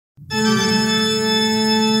Good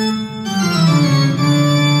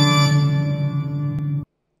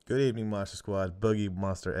evening, Monster Squad. Boogie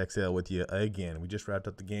Monster XL with you again. We just wrapped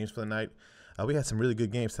up the games for the night. We had some really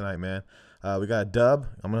good games tonight, man. We got a dub.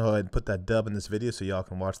 I'm gonna go ahead and put that dub in this video so y'all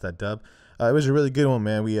can watch that dub. It was a really good one,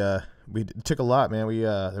 man. We took a lot, man.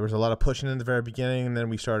 There was a lot of pushing in the very beginning, and then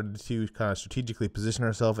we started to kind of strategically position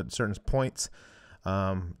ourselves at certain points.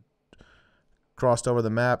 Crossed over the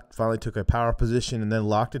map, finally took a power position, and then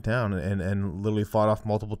locked it down, and literally fought off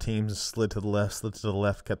multiple teams, slid to the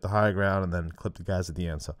left, kept the high ground, and then clipped the guys at the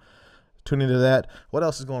end. So tune into that. What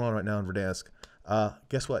else is going on right now in Verdansk?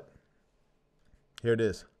 Guess what? Here it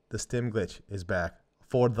is. The stim glitch is back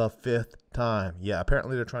for the 5th time. Yeah,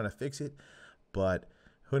 apparently they're trying to fix it, but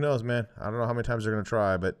who knows, man? I don't know how many times they're going to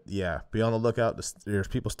try, but yeah, be on the lookout. There's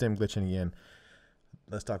people stim glitching again.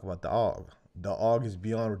 Let's talk about the AUG. The AUG is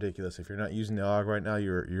beyond ridiculous. If you're not using the AUG right now,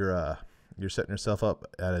 you're setting yourself up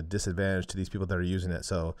at a disadvantage to these people that are using it.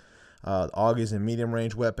 So the AUG is a medium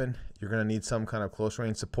range weapon. You're going to need some kind of close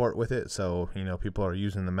range support with it. So, you know, people are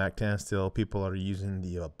using the MAC-10 still. People are using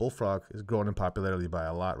the Bullfrog. Is growing in popularity by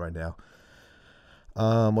a lot right now.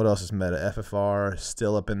 What else is meta? FFR is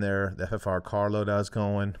still up in there. The FFR car loadout is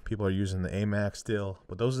going. People are using the AMAX still.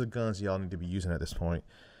 But those are the guns y'all need to be using at this point.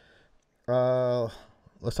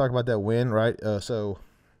 Let's talk about that win, right? So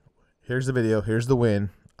here's the video. Here's the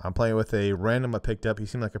win. I'm playing with a random I picked up. He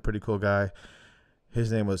seemed like a pretty cool guy.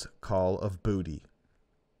 His name was CALLOFBOOTY.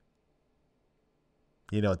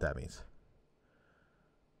 You know what that means.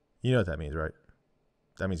 You know what that means, right?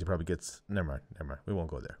 That means he probably gets... Never mind. We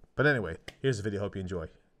won't go there. But anyway, here's the video. Hope you enjoy.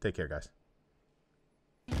 Take care, guys.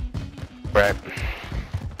 Right.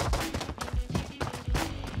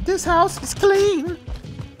 This house is clean.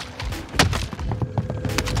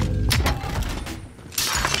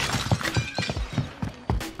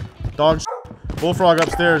 Dog Bullfrog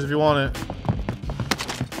upstairs if you want it.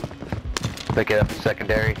 Pick it up in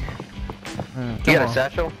secondary. You got a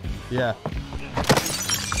satchel? Yeah.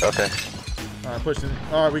 Okay. Alright, push it.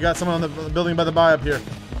 Alright, we got someone on the building by the buy up here.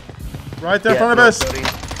 Right there in front of us. Building.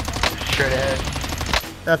 Straight ahead.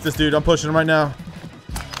 F this dude. I'm pushing him right now.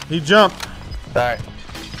 He jumped. Alright.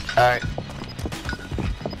 Alright.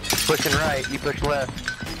 Pushing right. You push left.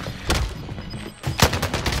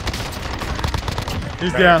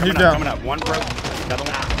 He's down. He's down. Coming up. One broke.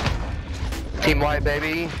 Another one. Team white,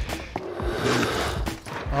 baby.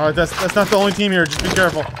 Alright, that's not the only team here. Just be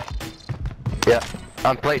careful. Yeah.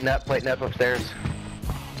 I'm plating up upstairs.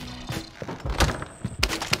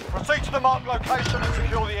 Proceed to the marked location and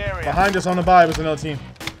secure the area. Behind us on the buy was another team.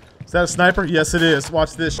 Is that a sniper? Yes, it is.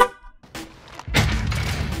 Watch this.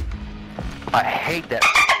 I hate that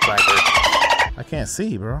sniper. I can't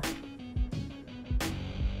see, bro.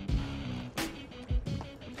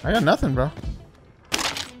 I got nothing, bro.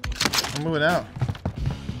 I'm moving out.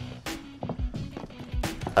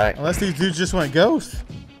 Alright. Unless these dudes just went ghost.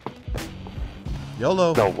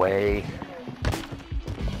 YOLO. No way.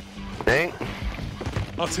 Think?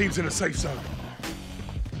 Our team's in a safe zone.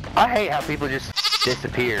 I hate how people just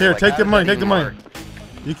disappear. Here, like, take how the does money. that Take the even money.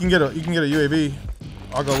 work? You can get a UAV.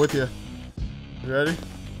 I'll go with you. You ready?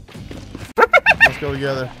 Let's go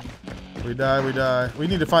together. We die. We die. We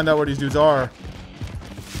need to find out where these dudes are.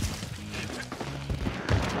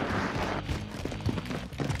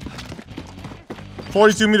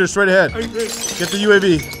 $42 meters straight ahead. Get the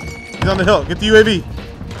UAV. He's on the hill. Get the UAV.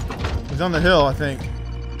 He's on the hill, I think.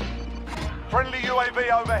 Friendly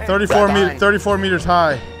UAV overhead. 34 meters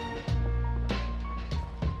high.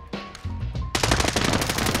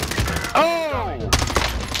 Oh!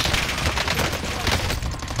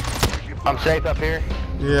 I'm safe up here.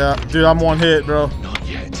 Yeah, dude, I'm one hit, bro. Not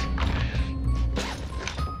yet.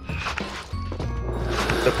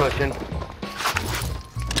 They're pushing.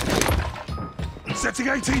 Setting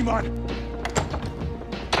AT mine.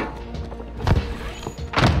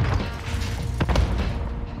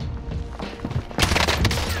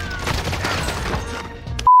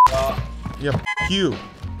 Yeah, you.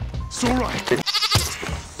 It's all right.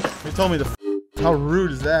 He told me to. How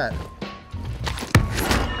rude is that?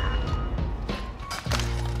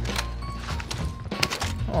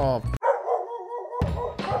 Oh.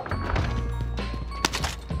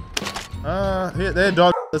 Here, there,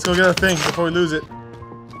 dog. Let's go get our thing before we lose it.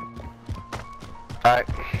 Alright.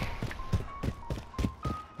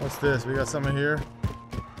 What's this? We got something here.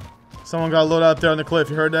 Someone got loaded out there on the cliff.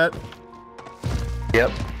 You heard that?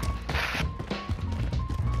 Yep.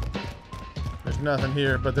 There's nothing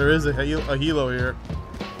here, but there is a helo here.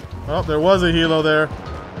 Oh, there was a helo there.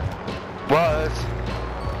 Was.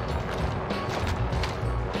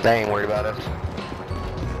 They ain't worried about us.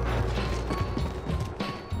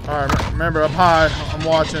 Alright, remember, up high. I'm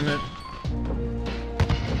watching it.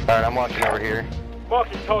 Alright, I'm watching over here.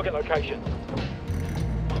 Marking target location.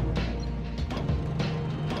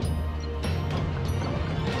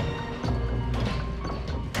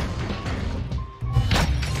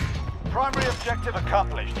 Primary objective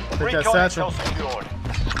accomplished. Take that Recon satchel. intel secured.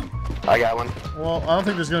 I got one. Well, I don't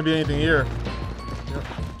think there's going to be anything here. Yep.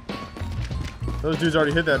 Those dudes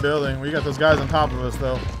already hit that building. We got those guys on top of us,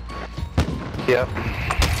 though. Yep.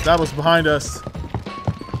 That was behind us.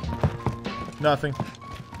 Nothing.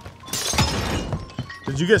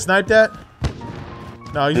 Did you get sniped at?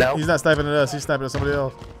 No, he's not sniping at us. He's sniping at somebody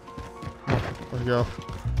else. Let's go.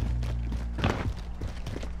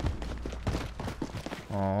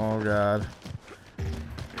 Oh, God.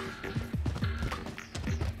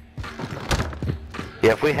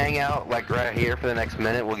 Yeah, if we hang out like right here for the next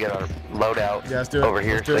minute, we'll get our loadout over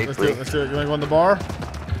here safely. Let's do it. Let's do it. You want to go in the bar?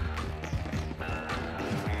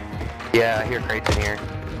 Yeah, I hear crates in here.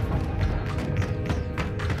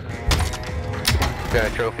 Got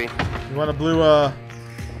a trophy. You want a blue,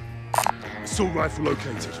 Assault rifle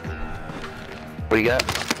located. What do you got?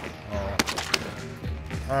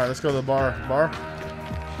 Alright, let's go to the bar. Bar?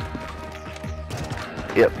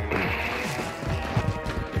 Yep. I'm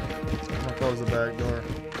gonna close the back door.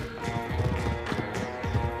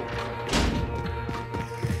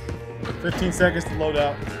 15 seconds to load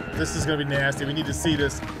out. This is gonna be nasty. We need to see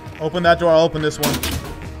this. Open that door, I'll open this one.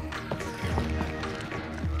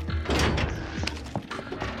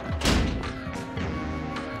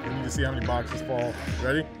 We need to see how many boxes fall.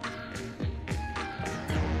 Ready?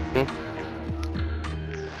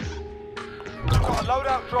 Got a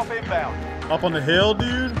loadout drop inbound. Up on the hill,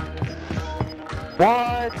 dude?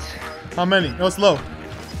 What? How many? No, it's low.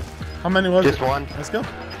 How many was it? Just one. Let's go.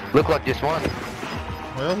 Look like just one.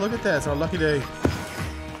 Well, look at that. It's our lucky day.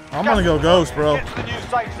 I'm gonna go ghost, bro. Get to the new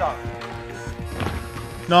safe zone.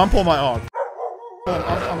 No, I'm pulling my AUG.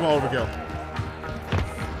 I'm going overkill.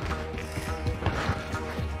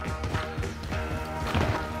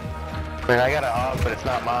 I mean, I got an AUG, but it's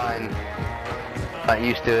not mine. Not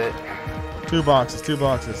used to it. 2 boxes, 2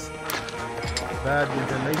 boxes. Bad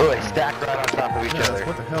information. Oh, they stack right on top of each other.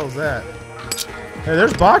 What the hell is that? Hey,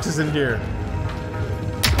 there's boxes in here.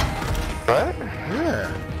 What?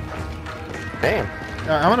 Yeah. Damn.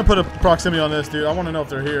 I'm gonna put a proximity on this, dude. I want to know if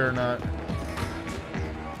they're here or not.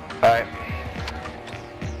 Alright.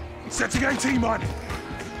 Setting AT mine.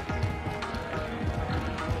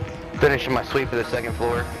 Finishing my sweep for the second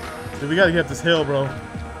floor. Dude, we gotta get up this hill, bro.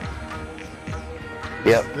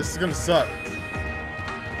 Yep. This is gonna suck.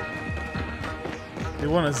 You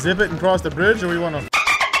want to zip it and cross the bridge, or we want to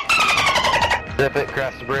Zip it,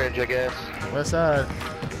 cross the bridge, I guess. west side?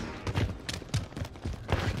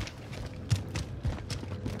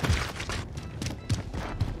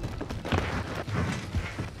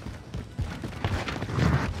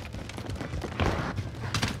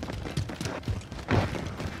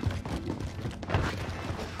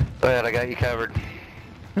 Go ahead, I got you covered.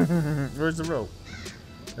 Where's the rope?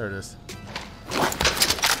 There it is.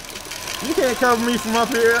 You can't cover me from up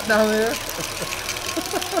here, up down there.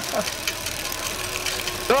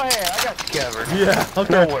 Go ahead, I got you covered. Yeah,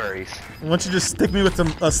 okay. No worries. Why don't you just stick me with some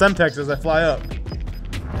Semtex as I fly up?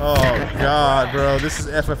 Oh, God, bro. This is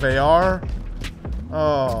FFAR?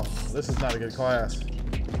 Oh, this is not a good class.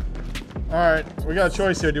 Alright, we got a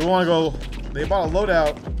choice here. Do we want to go... They bought a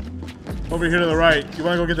loadout over here to the right. You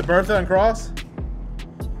want to go get the Bertha and cross?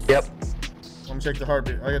 Yep. Let me check the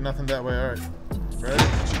heartbeat. I got nothing that way. Alright. Ready?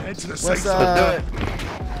 Head to the West safe zone. side. Let's do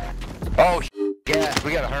it. Oh, gas.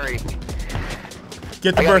 We gotta hurry.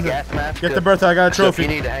 Get the I got a Bertha. gas mask. Get the Bertha. I got a So if trophy.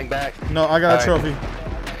 you need to hang back. No, I got a All trophy.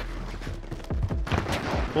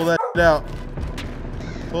 Pull that out.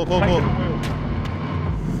 Pull.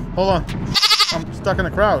 Hold on. I'm stuck in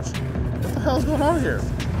a crouch. What the hell's going on here?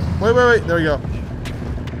 Wait. There we go.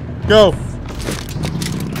 Go.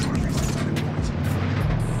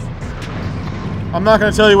 I'm not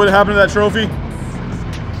gonna tell you what happened to that trophy.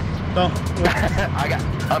 No.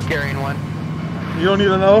 I'm carrying one. You don't need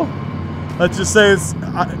to know. Let's just say it's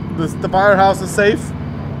the firehouse is safe.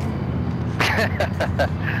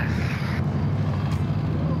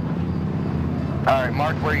 All right,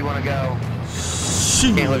 mark where you want to go.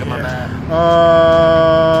 Shit. Can't look at my map.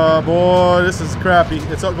 Boy, this is crappy.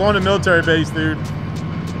 It's going to military base, dude.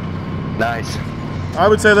 Nice. I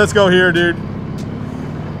would say let's go here, dude.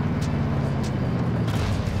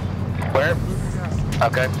 Where?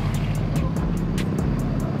 Okay.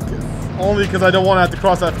 Only because I don't want to have to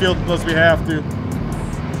cross that field unless we have to.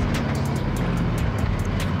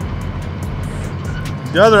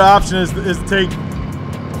 The other option is to take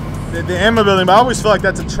the ammo building, but I always feel like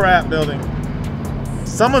that's a trap building.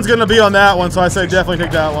 Someone's gonna be on that one, so I say definitely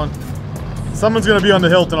take that one. Someone's gonna be on the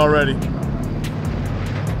Hilton already.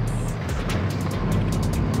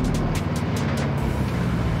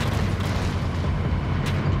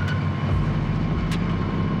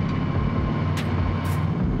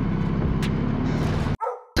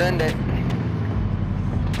 Send it.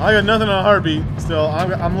 I got nothing on a heartbeat still.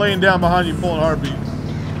 I'm laying down behind you pulling a heartbeat.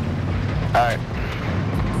 Alright.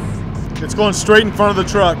 It's going straight in front of the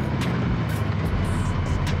truck.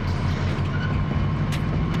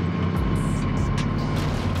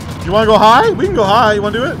 You want to go high? We can go high. You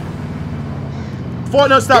want to do it?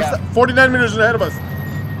 No, stop. Yeah. 49 meters ahead of us.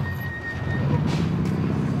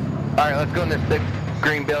 Alright, let's go in this big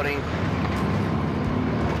green building.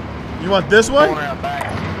 You want this way? Going around back.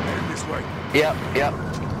 This way. Yep, yep.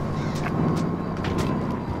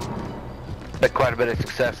 Had quite a bit of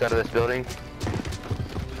success out of this building.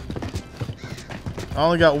 I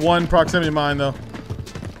only got one proximity mine though.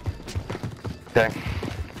 Okay.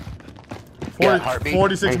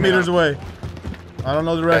 46 meters away. I don't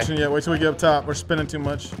know the direction yet. Wait till we get up top. We're spinning too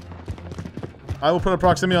much. I will put a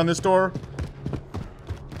proximity on this door.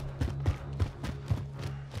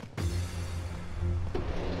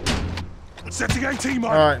 Setting AT mine.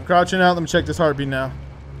 Alright, crouching out. Let me check this heartbeat now.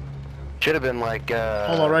 Should have been like,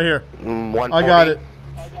 Hold on, right here. 140. I got it.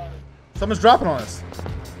 Someone's dropping on us.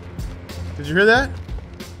 Did you hear that?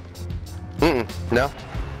 No.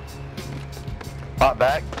 Pop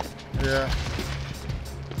back. Yeah.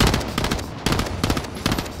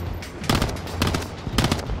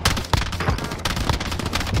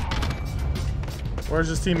 Where's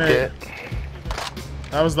his teammate? Hit.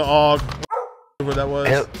 That was the AUG. Where that was.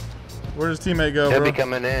 He'll, Where does his teammate go, he'll bro? be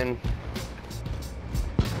coming in.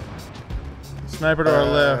 Sniper to our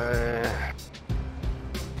left.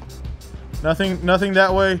 Nothing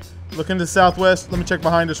that way. Looking to southwest. Let me check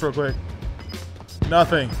behind us real quick.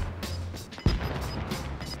 Nothing.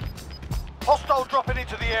 Hostile dropping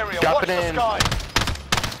into the area. Dropping Watch in. the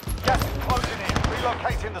skies. Gas is closing in.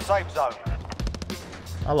 Relocating the safe zone.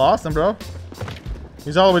 I lost him, bro.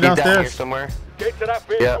 He's all the way He's down here downstairs. somewhere. Get to that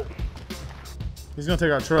vehicle. Yep. He's gonna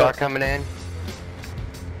take our Car truck. coming in.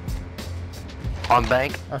 On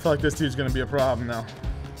bank. I feel like this dude's gonna be a problem now.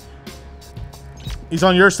 He's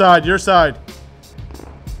on your side. Your side.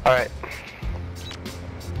 All right.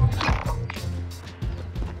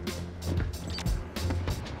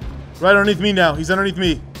 Right underneath me now. He's underneath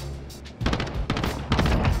me.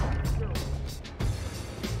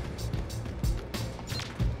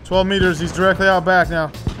 "12 meters. He's directly out back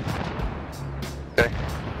now. Okay.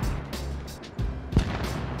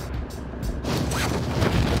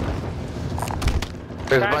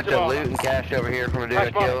 There's a bunch of loot and cash over here from a dude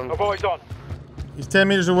I killed. Avoid on. He's 10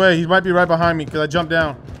 meters away. He might be right behind me because I jumped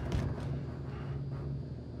down.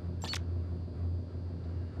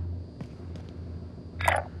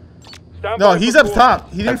 No, he's up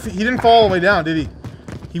top. He didn't fall all the way down, did he?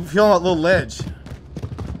 He fell on that little ledge.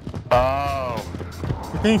 Oh.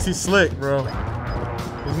 He thinks he's slick, bro.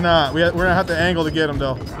 He's not. We're gonna have to angle to get him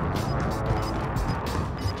though.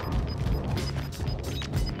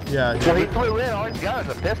 Yeah. Well, he flew in. All he's got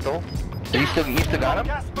is a pistol. You still got him?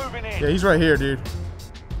 Gas moving in. Yeah, he's right here, dude.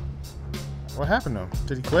 What happened to him?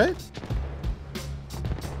 Did he quit?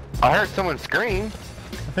 I heard someone scream.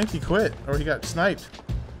 I think he quit, or he got sniped.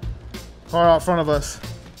 Car out front of us.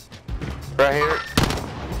 Right here.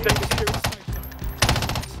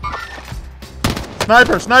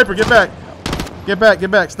 Sniper, sniper, get back. Get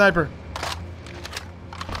back, sniper.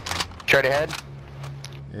 Straight ahead.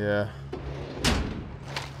 Yeah.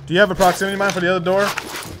 Do you have a proximity mine for the other door?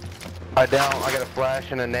 I don't. I got a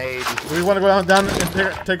flash and a nade. Do we want to go down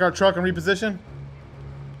and take our truck and reposition?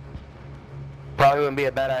 Probably wouldn't be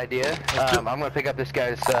a bad idea. I'm going to pick up this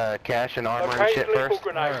guy's cash and armor and shit first.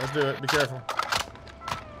 Alright, let's do it. Be careful.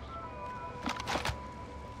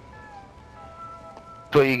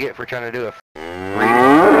 That's what you get for trying to do a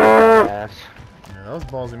ass. Yeah, that was a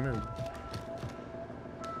ballsy move.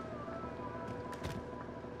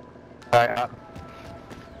 Alright,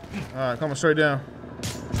 Alright, coming straight down.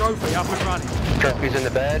 Trophy up and running. trophy's in the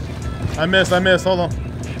bed. I missed. Hold on.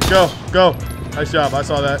 Go. Nice job. I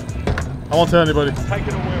saw that. I won't tell anybody.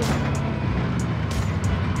 Taking a wheel.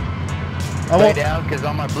 I Lay won't. down, because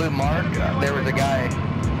on my blue mark, there was a guy.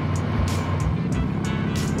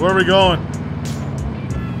 Where are we going?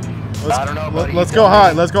 I don't know, buddy. Let's go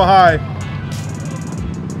high. Let's go high.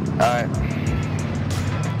 Alright.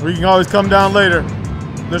 We can always come down later.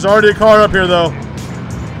 There's already a car up here, though.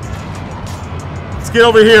 Let's get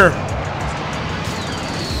over here.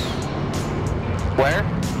 Where?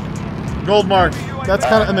 Gold mark. UAV that's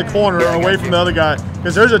kind of in the corner, away from the other guy.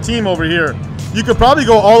 Because there's a team over here. You could probably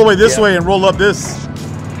go all the way this way and roll up this.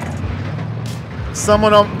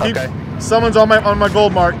 Someone someone's on my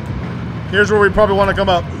gold mark. Here's where we probably want to come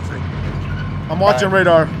up. I'm watching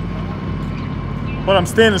radar, but I'm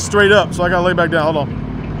standing straight up, so I gotta lay back down. Hold on.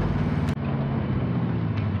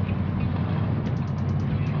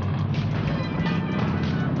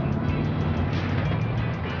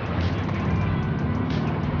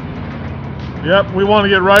 Yep, we want to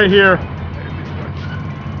get right here.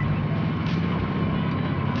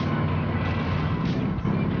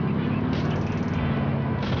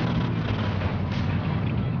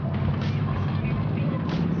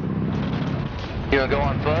 You gonna go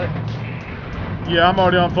on foot? Yeah, I'm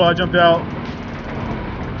already on foot. I jumped out.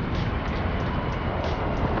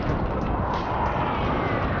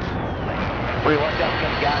 We watch out for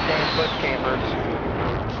them goddamn foot campers.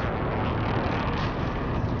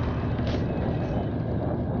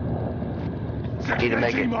 Need to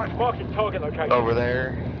make it Marking target location. over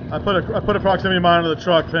there. I put a proximity mine under the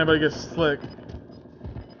truck if anybody gets slick.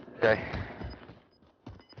 Okay.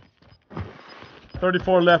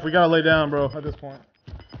 34 left. We gotta lay down, bro. At this point,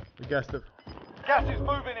 we guessed it. Gas is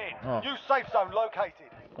moving in. Oh. New safe zone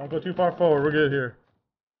located. Don't go too far forward. We're good here.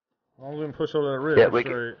 As long as we can push over that ridge. Yeah,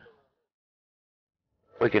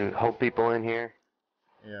 we can hold people in here.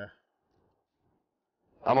 Yeah.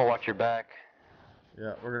 I'm gonna watch your back.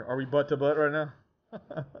 Yeah. Are we butt to butt right now?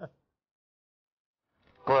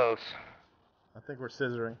 Close. I think we're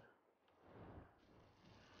scissoring.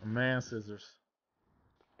 A man scissors.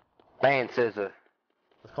 Man scissor.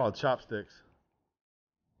 It's called chopsticks.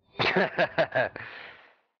 Come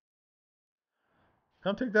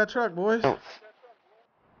take that truck, boys. Oh.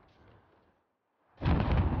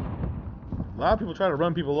 A lot of people try to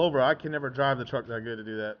run people over. I can never drive the truck that good to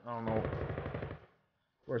do that. I don't know.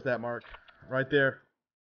 Where's that mark? Right there.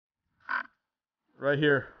 Right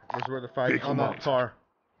here. Where's where the fight on that car.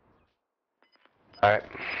 Alright.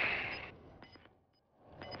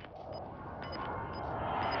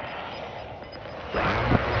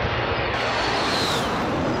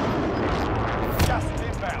 Gas is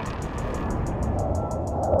inbound.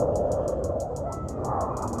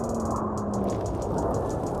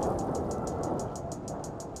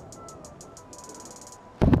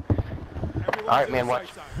 Alright, man,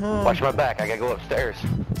 watch my back. I gotta go upstairs.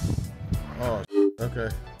 Oh, okay.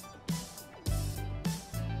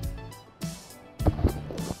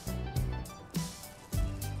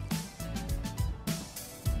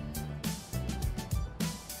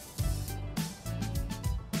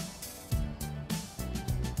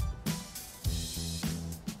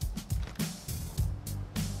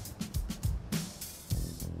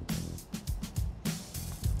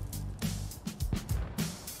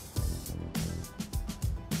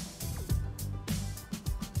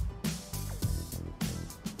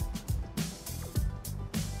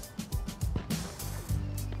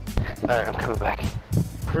 Alright, I'm coming back.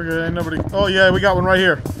 We're good. Ain't nobody. Oh yeah, we got one right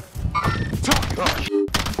here.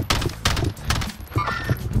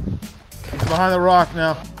 He's behind the rock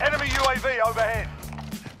now. Enemy UAV overhead.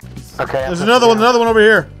 Okay. There's another one over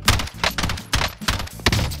here.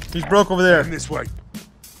 He's broke over there. This way.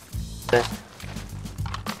 Okay.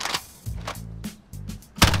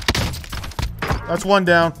 That's one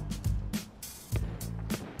down.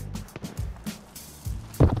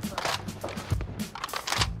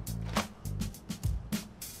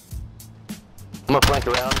 I'm gonna flank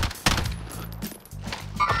around.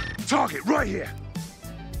 Target right here.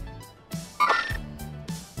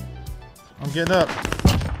 I'm getting up.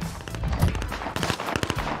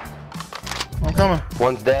 I'm coming.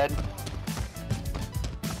 One's dead.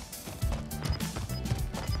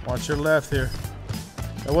 Watch your left here.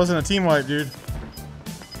 That wasn't a team wipe, dude.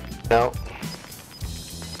 No.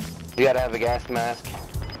 You gotta have a gas mask.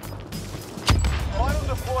 Final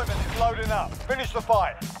deployment is loading up. Finish the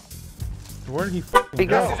fight. Where did he He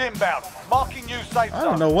go? Gas is inbound. Marking new safe zone. I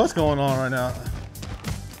don't know what's going on right now.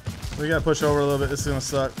 We gotta push over a little bit. This is gonna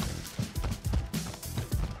suck.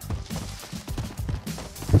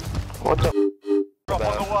 What the Drop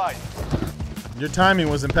on the way. Your timing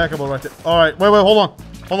was impeccable right there. All right, wait, hold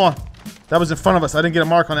on. That was in front of us. I didn't get a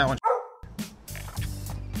mark on that one.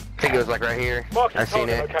 I think it was like right here. I seen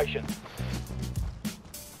it. Location.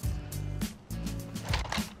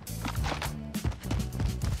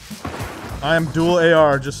 I am dual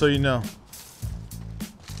AR, just so you know.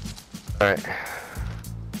 Alright.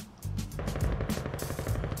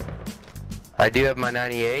 I do have my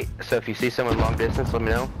 98, so if you see someone long distance, let me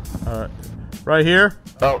know. All right, right here.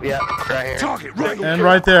 Oh yeah, right here. Target right here. And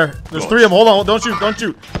right there. There's three of them. Hold on, don't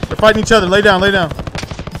shoot. They're fighting each other. Lay down.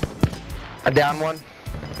 I down one.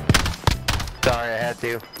 Sorry, I had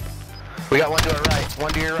to. We got one to our right.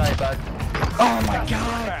 One to your right, bud. Oh my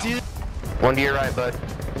god, dude. One to your right, bud.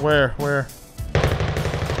 Where?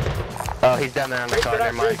 Oh, he's down there on the car.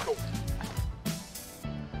 Never mind.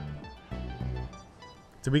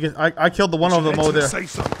 Did we get? I killed the one of them over there.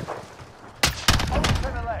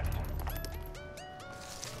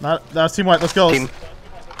 That's team white. Let's go. Team.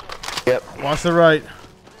 Yep. Watch the right.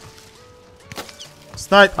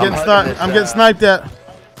 Snipe. Getting sniped. I'm getting sniped at.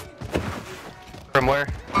 From where?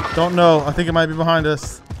 Don't know. I think it might be behind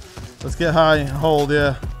us. Let's get high and hold.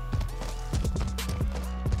 Yeah.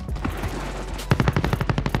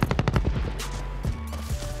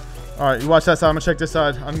 All right, you watch that side. I'm gonna check this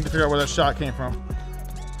side. I need to figure out where that shot came from.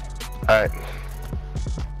 All right.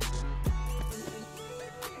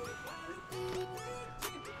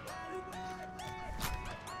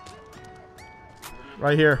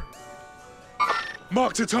 Right here.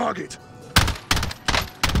 Mark the target.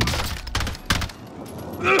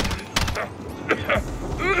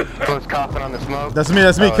 Someone's coughing on the smoke. That's me.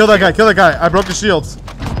 That's me. Kill that guy. Kill that guy. I broke the shields.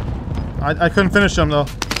 I couldn't finish him though.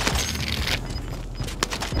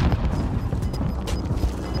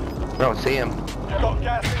 I don't see him.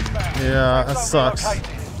 Yeah, that sucks.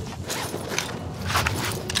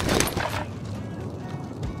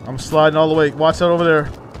 I'm sliding all the way. Watch out over there.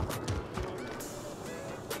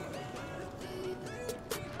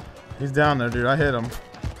 He's down there, dude. I hit him.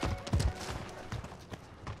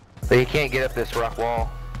 But he can't get up this rock wall.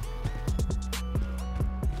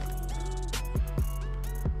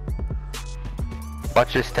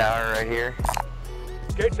 Watch this tower right here.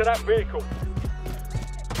 Get to that vehicle.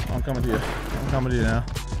 I'm coming to you. I'm coming to you now.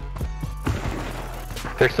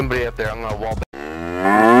 There's somebody up there. I'm gonna wall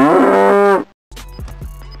back.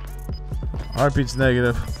 Heartbeat's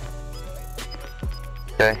negative.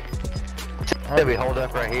 Okay. Did we hold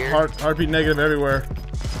up right here? Heartbeat negative everywhere.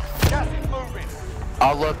 Gas is moving.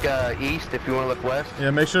 I'll look east if you want to look west.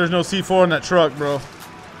 Yeah, make sure there's no C4 in that truck, bro.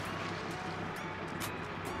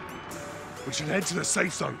 We should head to the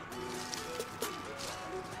safe zone.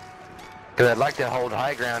 Cause I'd like to hold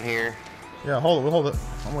high ground here. Yeah, hold it. We'll hold it.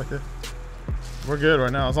 I'm with you. We're good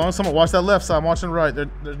right now. As long as someone watch that left side, I'm watching the right.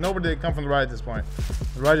 There's nobody that can come from the right at this point.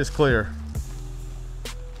 The right is clear.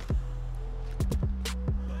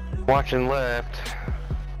 Watching left.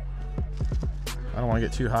 I don't want to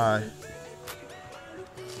get too high.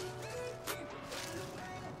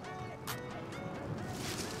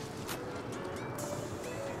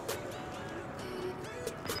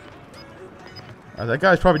 That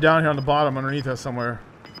guy's probably down here on the bottom underneath us somewhere.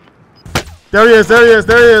 There he is, there he is,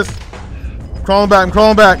 there he is. I'm crawling back, I'm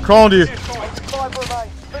crawling back, crawling to you.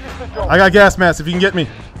 I got gas masks if you can get me.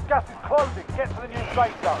 Gas is closing. Get to the new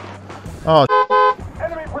safe zone. Oh,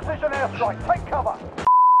 Enemy precision airstrike. Take cover.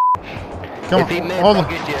 come If he on, missed, hold I'll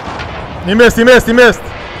on. get you. He missed, he missed, he missed.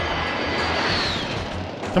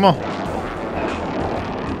 Come on.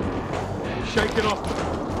 Shake it off.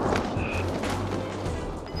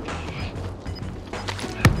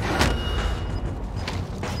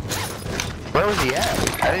 Where was he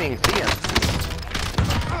at? I didn't even see him.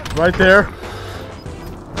 Right there.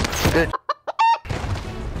 Good.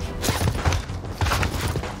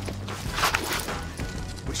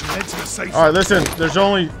 We should head to the safe zone. All right, listen. There's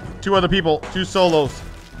only 2 other people, 2 solos.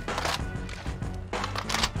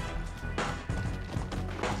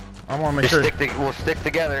 I want to make sure. We'll stick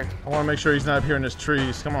together. I want to make sure he's not up here in this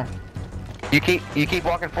trees. Come on. You keep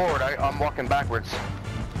walking forward. I'm walking backwards.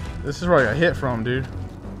 This is where I got hit from, dude.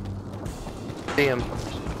 See him.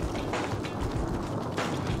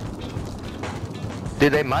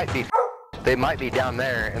 Dude, they might be down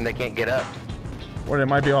there and they can't get up. Or they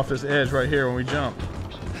might be off this edge right here when we jump.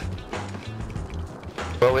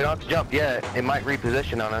 Well, we don't have to jump yet. It might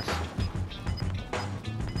reposition on us.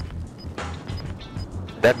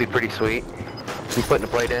 That'd be pretty sweet. You putting the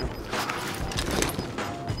plate in?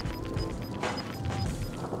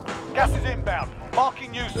 Gas is inbound.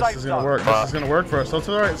 Marking new This safe is zone. gonna work. This is gonna work for us. So it's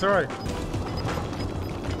alright. It's alright.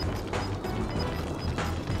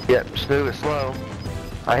 Yep, just move it slow.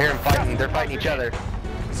 I hear them fighting. They're fighting each other.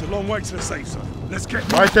 It's a long way to the safe zone. Let's get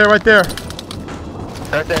moving. Right there. Right there.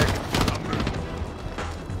 Right there.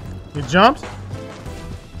 He jumped.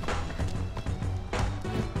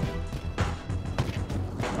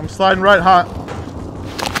 I'm sliding right hot.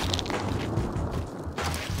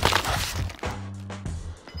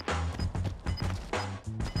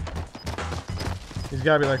 He's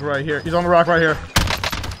gotta be like right here. He's on the rock right here.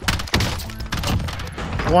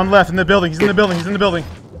 One left in the building. He's in the building. He's in the building.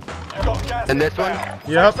 You've got gas And this one? inbound.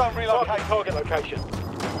 Yep. Safe zone relocated. Target location.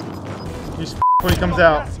 He's when he comes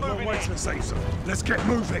out. It's a long way to the safe zone. Let's get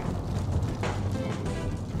moving.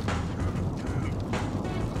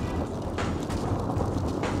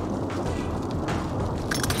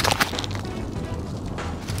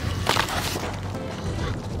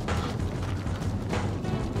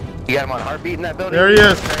 You got him on heartbeat in that building? There he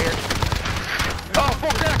is. Oh, full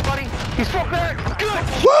crack, buddy. He's full crack.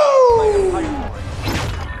 Good. Woo!